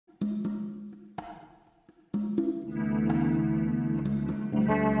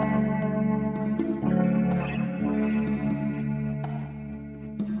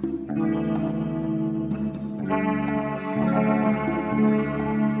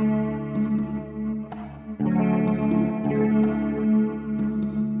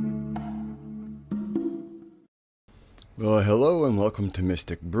Hello and welcome to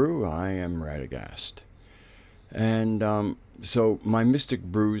Mystic Brew. I am Radagast. And so my Mystic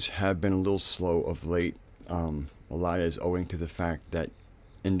Brews have been a little slow of late. A lot is owing to the fact that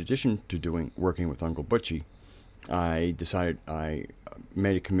in addition to working with Uncle Butchie, I decided I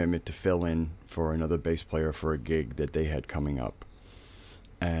made a commitment to fill in for another bass player for a gig that they had coming up.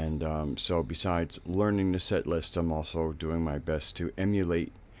 And so besides learning the set list, I'm also doing my best to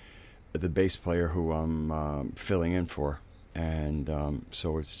emulate the bass player who I'm filling in for, and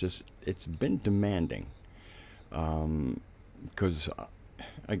so it's been demanding because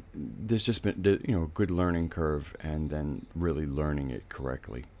there's just been a good learning curve and then really learning it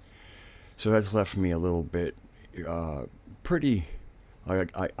correctly. So that's left me a little bit pretty.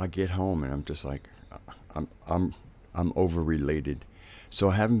 I get home and I'm just like I'm over-related, so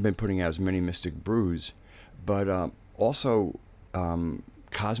I haven't been putting out as many Mystic Brews, but also.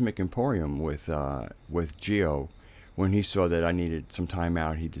 Cosmic Emporium with Geo, when he saw that I needed some time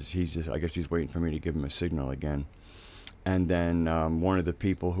out, he's just I guess he's waiting for me to give him a signal again. And then one of the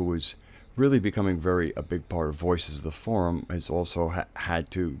people who was really becoming a big part of Voices of the Forum has also had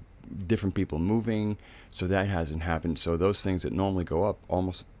to different people moving, so that hasn't happened. So those things that normally go up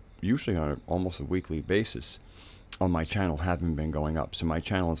usually on almost a weekly basis on my channel haven't been going up. So my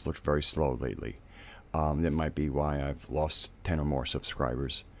channel has looked very slow lately. That might be why I've lost 10 or more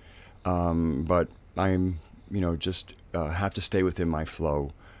subscribers. But I'm, just have to stay within my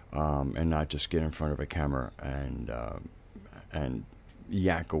flow and not just get in front of a camera and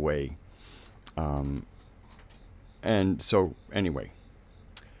yak away. And so, anyway,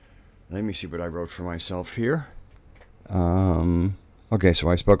 let me see what I wrote for myself here. Okay, so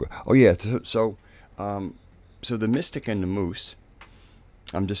I spoke. Oh, yeah. So the Mystic and the Moose.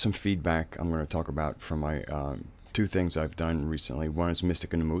 Just some feedback I'm going to talk about from my two things I've done recently. One is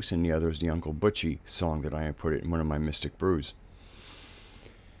Mystic and the Moose, and the other is the Uncle Butchie song that I put in one of my Mystic Brews.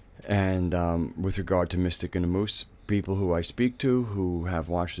 And with regard to Mystic and the Moose, people who I speak to who have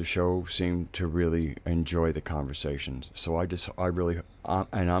watched the show seem to really enjoy the conversations. So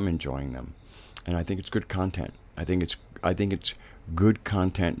I'm enjoying them, and I think it's good content. I think it's good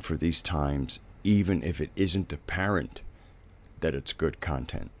content for these times, even if it isn't apparent that it's good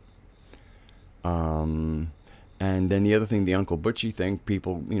content. And then the other thing, the Uncle Butchie thing,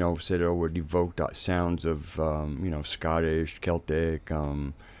 people, said, oh, it evoked sounds of, Scottish, Celtic,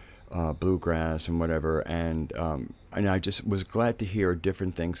 bluegrass and whatever. And I just was glad to hear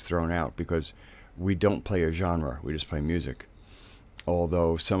different things thrown out, because we don't play a genre, we just play music.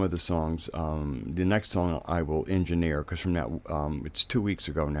 Although some of the songs, the next song I will engineer, because from that, it's 2 weeks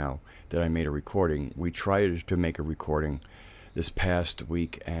ago now that I made a recording. We tried to make a recording this past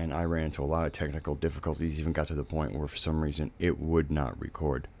week, and I ran into a lot of technical difficulties, even got to the point where for some reason it would not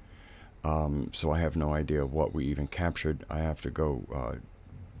record. So I have no idea what we even captured. I have to go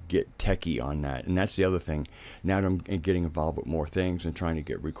get techie on that. And that's the other thing. Now that I'm getting involved with more things and trying to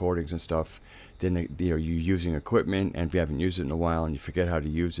get recordings and stuff, then you're using equipment, and if you haven't used it in a while and you forget how to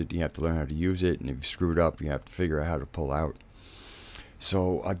use it, you have to learn how to use it, and if you screw it up, you have to figure out how to pull out.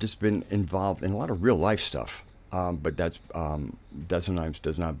 So I've just been involved in a lot of real life stuff. But that sometimes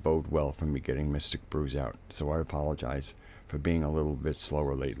does not bode well for me getting Mystic Brews out. So I apologize for being a little bit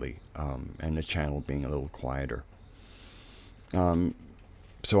slower lately, and the channel being a little quieter.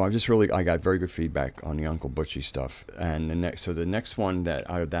 So I got very good feedback on the Uncle Butchie stuff. And the next one that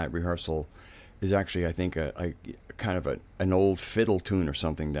out of that rehearsal is actually, I think, a kind of an old fiddle tune or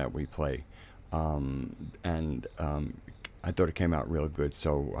something that we play. I thought it came out real good.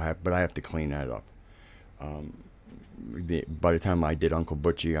 So but I have to clean that up. By the time I did Uncle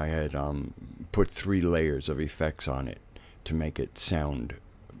Butchie, I had put 3 layers of effects on it to make it sound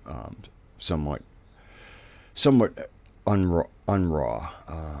somewhat unraw.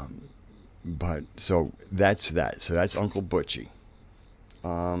 But so that's that. So that's Uncle Butchie.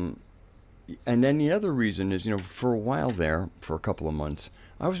 And then the other reason is, for a while there, for a couple of months,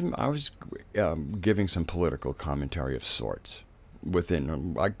 I was giving some political commentary of sorts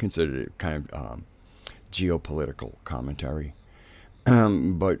within. I considered it kind of geopolitical commentary,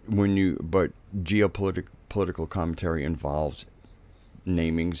 but geopolitical commentary involves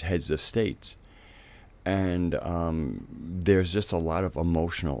naming heads of states, and there's just a lot of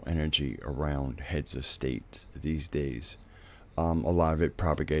emotional energy around heads of states these days. A lot of it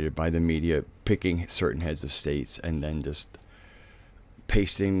propagated by the media, picking certain heads of states and then just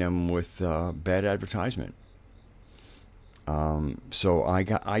pasting them with bad advertisement. So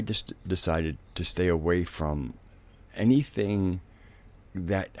I just decided to stay away from anything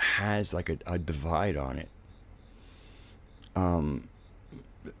that has like a divide on it.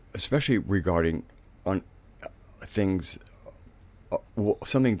 Especially regarding on things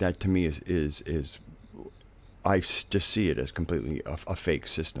something that to me is just see it as completely a fake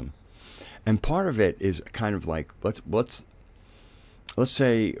system. And part of it is kind of like, let's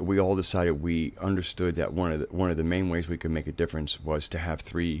say we all decided we understood that one of the main ways we could make a difference was to have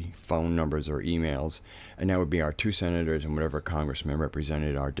 3 phone numbers or emails, and that would be our 2 senators and whatever congressman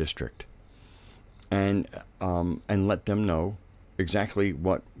represented our district, and let them know exactly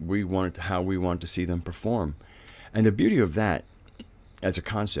what we wanted, how we wanted to see them perform. And the beauty of that, as a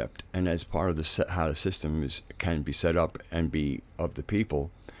concept and as part of how the system can be set up and be of the people,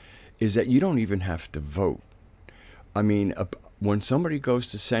 is that you don't even have to vote. I mean, when somebody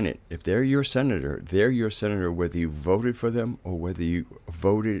goes to Senate, if they're your senator whether you voted for them or whether you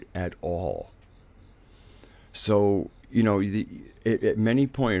voted at all. So, you know, at many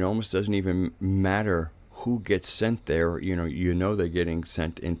point, it almost doesn't even matter who gets sent there. You know they're getting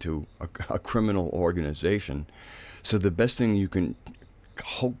sent into a criminal organization. So the best thing you can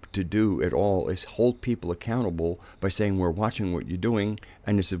hope to do at all is hold people accountable by saying, we're watching what you're doing,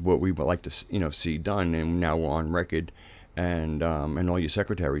 and this is what we would like to see done, and now we're on record, and all your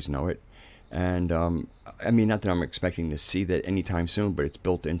secretaries know it. And I mean, not that I'm expecting to see that anytime soon, but it's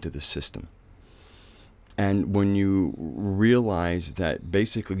built into the system. And when you realize that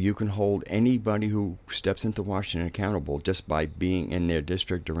basically you can hold anybody who steps into Washington accountable just by being in their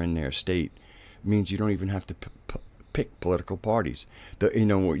district or in their state, means you don't even have to pick political parties.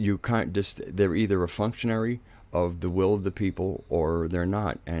 You can't they're either a functionary of the will of the people or they're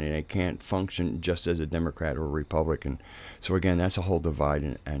not, and they can't function just as a Democrat or a Republican. So again, that's a whole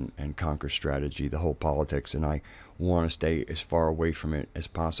divide and conquer strategy, the whole politics, and I want to stay as far away from it as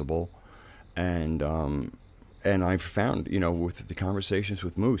possible. And I've found, with the conversations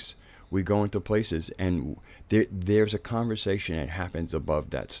with Moose, we go into places and there's a conversation that happens above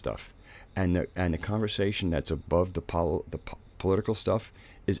that stuff. And the conversation that's above the political stuff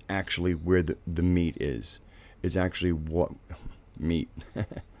is actually where the meat is. Is actually what meat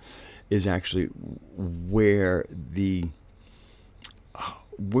is actually where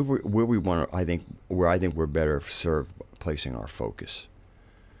where we want to. Where I think we're better served placing our focus.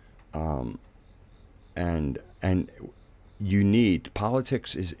 And you need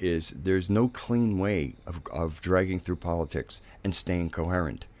politics is there's no clean way of dragging through politics and staying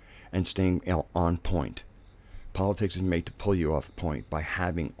coherent and staying on point. Politics is made to pull you off point by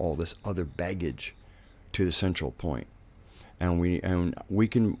having all this other baggage to the central point. And we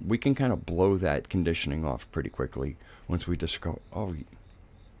can kind of blow that conditioning off pretty quickly once we just go, oh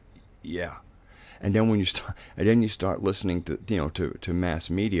yeah. And then you start listening to mass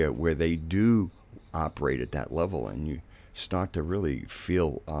media where they do operate at that level, and you start to really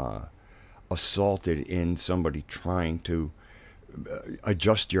feel assaulted in somebody trying to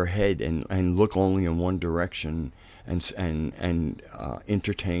adjust your head and look only in one direction and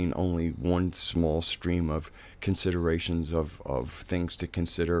entertain only one small stream of considerations of things to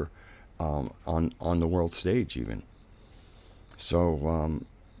consider on the world stage even. So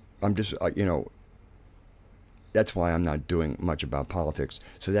I'm just that's why I'm not doing much about politics.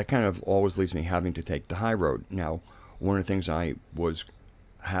 So that kind of always leaves me having to take the high road. Now, one of the things I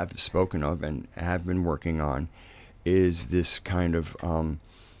have spoken of and have been working on is this kind of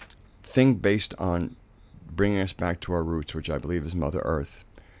thing based on bringing us back to our roots, which I believe is Mother Earth.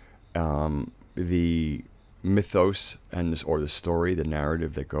 The mythos and the story, the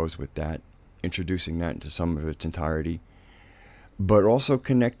narrative that goes with that, introducing that into some of its entirety, but also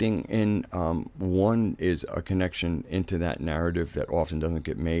connecting in. One is a connection into that narrative that often doesn't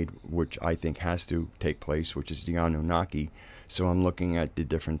get made, which I think has to take place, which is the Anunnaki. So I'm looking at the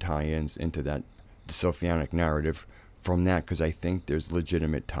different tie-ins into that, the Sophianic narrative from that, because I think there's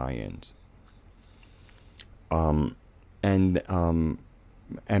legitimate tie-ins. And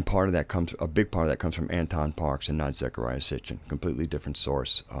part of that a big part of that comes from Anton Parks and not Zechariah Sitchin. Completely different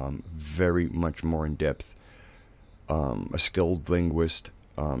source, very much more in depth. A skilled linguist,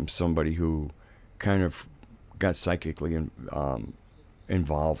 somebody who kind of got psychically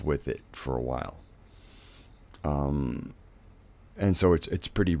involved with it for a while. And so it's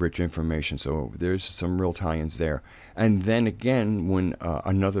pretty rich information. So there's some real tie-ins there. And then again, when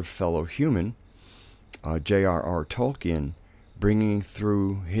another fellow human, J.R.R. Tolkien, bringing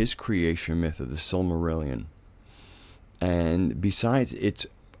through his creation myth of the Silmarillion, and besides its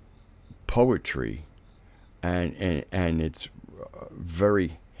poetry and its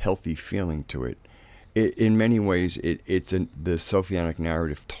very healthy feeling to it, in many ways it's the Sophianic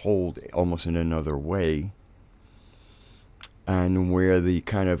narrative told almost in another way, and where the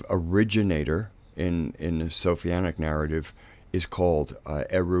kind of originator in the Sophianic narrative is called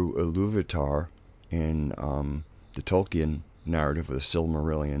Eru Iluvatar in the Tolkien narrative of the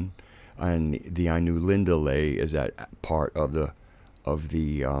Silmarillion, and the Ainu Lindale is that part of the of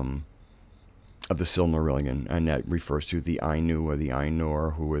the um, of the Silmarillion, and that refers to the Ainu or the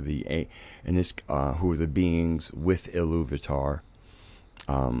Ainur, who are who are the beings with Iluvatar,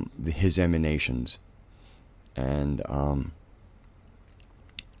 his emanations, and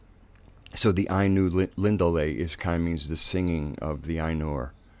so the Ainu Lindale is kind of means the singing of the Ainur.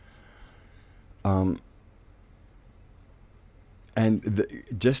 And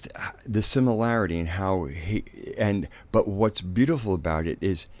just the similarity in how but what's beautiful about it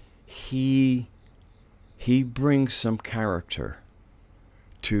is he brings some character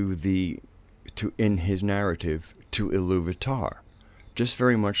to in his narrative to Iluvatar, just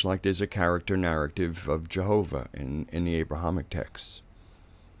very much like there's a character narrative of Jehovah in the Abrahamic texts.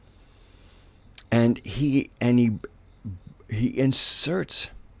 And he inserts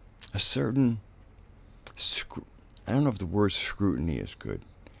a certain, I don't know if the word scrutiny is good,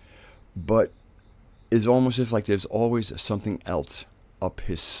 but it's almost as if like there's always something else up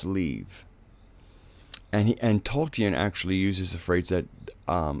his sleeve. And Tolkien actually uses the phrase that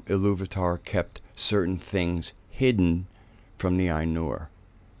Iluvatar kept certain things hidden from the Ainur.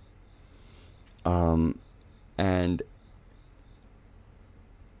 And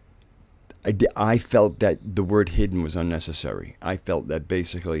I felt that the word hidden was unnecessary. I felt that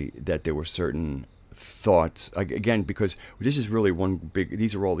basically that there were certain thoughts, again, because this is really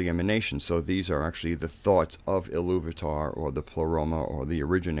these are all the emanations, so these are actually the thoughts of Iluvatar or the Pleroma or the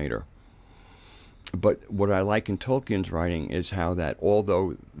originator. But what I like in Tolkien's writing is how that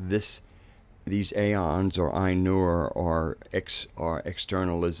although these aeons or Ainur are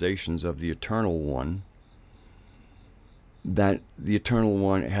externalizations of the Eternal One, that the Eternal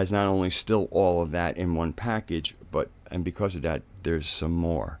One has not only still all of that in one package, and because of that, there's some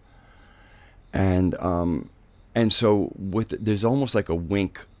more. And so there's almost like a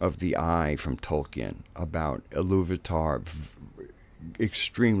wink of the eye from Tolkien about Iluvatar,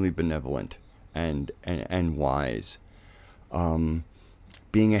 extremely benevolent and wise,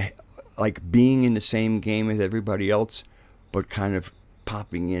 being in the same game as everybody else, but kind of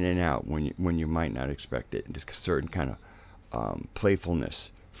popping in and out when you might not expect it. There's a certain kind of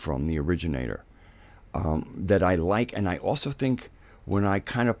playfulness from the originator that I like, and I also think when I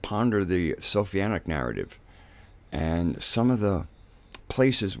kind of ponder the Sophianic narrative and some of the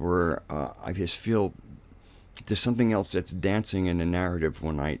places where I just feel there's something else that's dancing in the narrative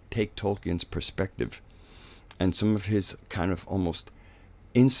when I take Tolkien's perspective and some of his kind of almost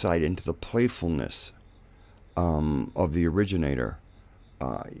insight into the playfulness of the originator,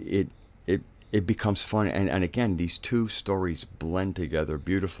 it becomes fun. And again, these two stories blend together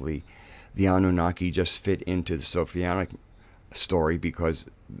beautifully. The Anunnaki just fit into the Sophianic story because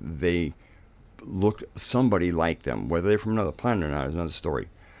they looked somebody like them. Whether they're from another planet or not is another story.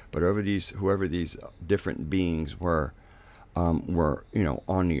 But whoever these different beings were on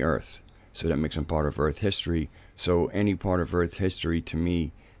the Earth. So that makes them part of Earth history. So any part of Earth history, to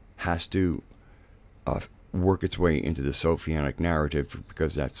me, has to work its way into the Sophianic narrative,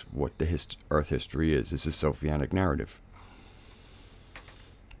 because that's what the Earth history is. It's a Sophianic narrative.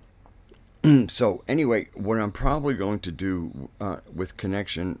 So anyway, what I'm probably going to do with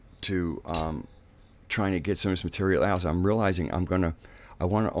connection to trying to get some of this material out, I'm realizing I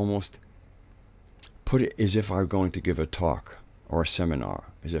want to almost put it as if I were going to give a talk or a seminar,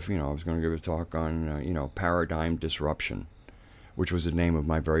 as if, I was going to give a talk on, paradigm disruption, which was the name of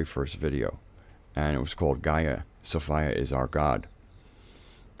my very first video. And it was called Gaia, Sophia is Our God.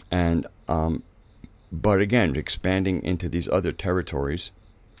 And, but again, expanding into these other territories.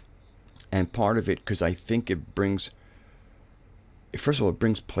 And part of it, because I think it brings, first of all, it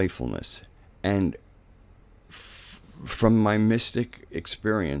brings playfulness. And from my mystic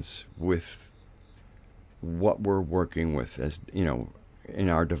experience with what we're working with, as in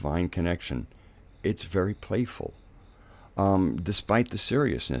our divine connection, it's very playful, despite the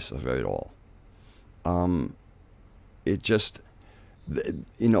seriousness of it all. It just,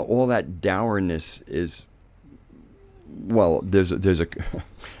 all that dourness is, well, there's a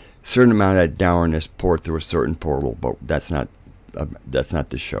certain amount of that dourness poured through a certain portal, but that's not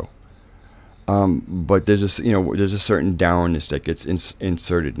the show. But there's a certain dourness that gets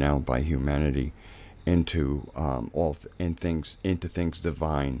inserted now by humanity into things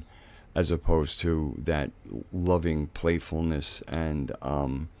divine, as opposed to that loving playfulness and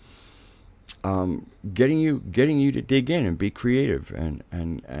getting you to dig in and be creative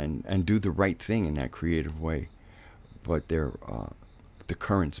and do the right thing in that creative way. But the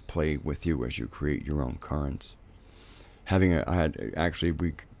currents play with you as you create your own currents. We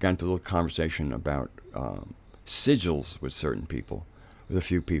got into a little conversation about sigils with certain people, with a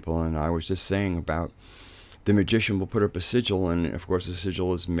few people. And I was just saying about the magician will put up a sigil, and of course the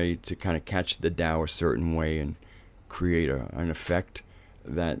sigil is made to kind of catch the Tao a certain way and create an effect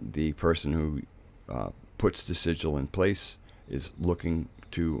that the person who puts the sigil in place is looking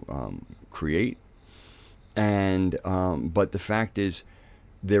to create. And but the fact is,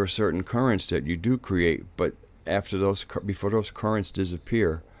 there are certain currents that you do create, but after those, before those currents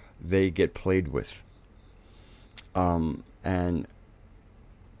disappear, they get played with. And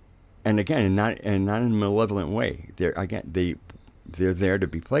again, and not in a malevolent way. They're there to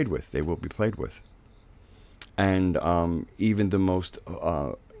be played with. They will be played with. And even the most,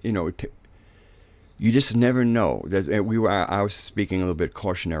 you just never know. I was speaking a little bit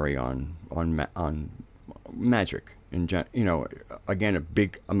cautionary on magic. Again,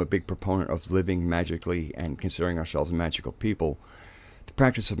 I'm a big proponent of living magically and considering ourselves magical people. The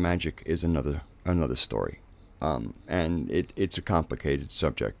practice of magic is another story, and it's a complicated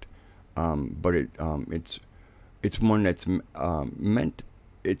subject, but it's one that's meant.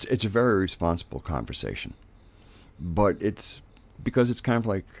 It's a very responsible conversation, but it's because it's kind of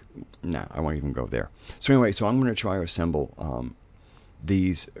like, nah, I won't even go there. So anyway, I'm going to try to assemble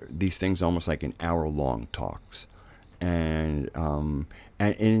these things almost like in hour-long talks. And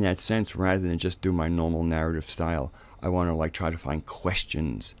in that sense, rather than just do my normal narrative style, I want to try to find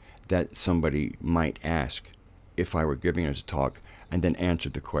questions that somebody might ask if I were giving us a talk, and then answer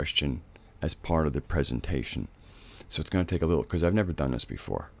the question as part of the presentation. So it's going to take a little, because I've never done this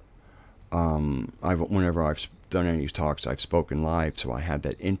before. Whenever I've done any talks, I've spoken live, so I have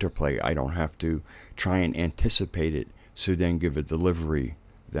that interplay. I don't have to try and anticipate it, so then give a delivery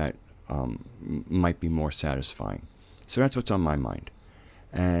that might be more satisfying. So that's what's on my mind.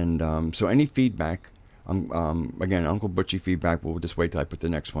 And so any feedback, again, Uncle Butchie feedback, we'll just wait till I put the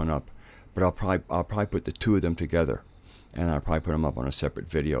next one up. But I'll probably put the two of them together, and I'll probably put them up on a separate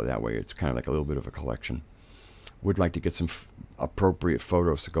video. That way it's kind of like a little bit of a collection. Would like to get some appropriate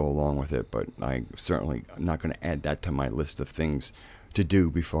photos to go along with it, but I certainly am not going to add that to my list of things to do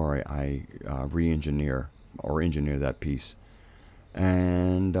before I re-engineer or engineer that piece.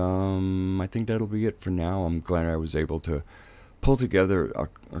 And I think that'll be it for now. I'm glad I was able to pull together a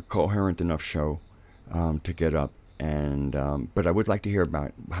coherent enough show to get up. And but I would like to hear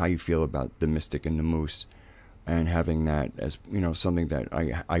about how you feel about the Mystic and the Moose, and having that as something that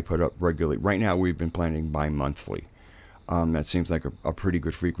I put up regularly. Right now we've been planning bi-monthly. That seems like a pretty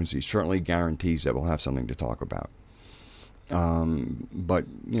good frequency. Certainly guarantees that we'll have something to talk about. But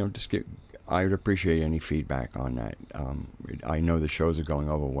I would appreciate any feedback on that. I know the shows are going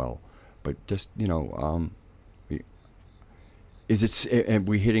over well, but just are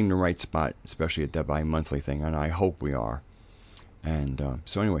we hitting the right spot, especially at that bi-monthly thing? And I hope we are. And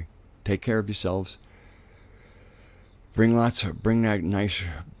so anyway, take care of yourselves. Bring that nice,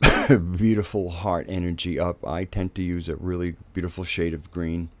 beautiful heart energy up. I tend to use a really beautiful shade of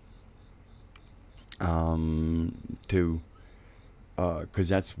green, because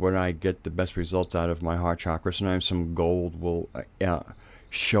that's what I get the best results out of my heart chakra. Sometimes some gold will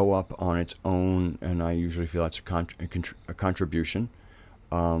show up on its own, and I usually feel that's a contribution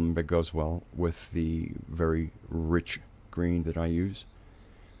that goes well with the very rich green that I use.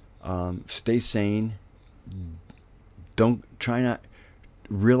 Stay sane. Try not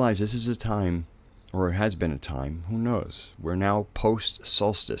realize this is a time, or it has been a time, who knows, we're now post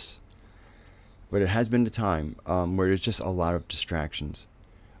solstice, but it has been the time where there's just a lot of distractions,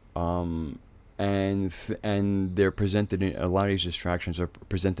 and they're presented in, a lot of these distractions are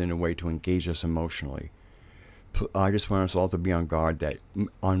presented in a way to engage us emotionally. I just want us all to be on guard that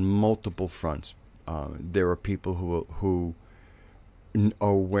on multiple fronts there are people who are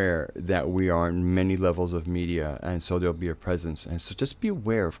aware that we are in many levels of media, and so there'll be a presence. And so just be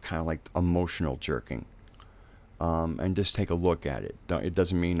aware of kind of like emotional jerking, and just take a look at it. It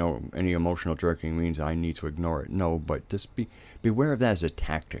doesn't mean any emotional jerking means I need to ignore it. No, but just beware of that as a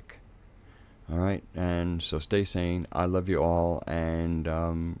tactic. All right, and so stay sane. I love you all, and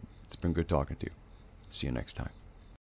it's been good talking to you. See you next time.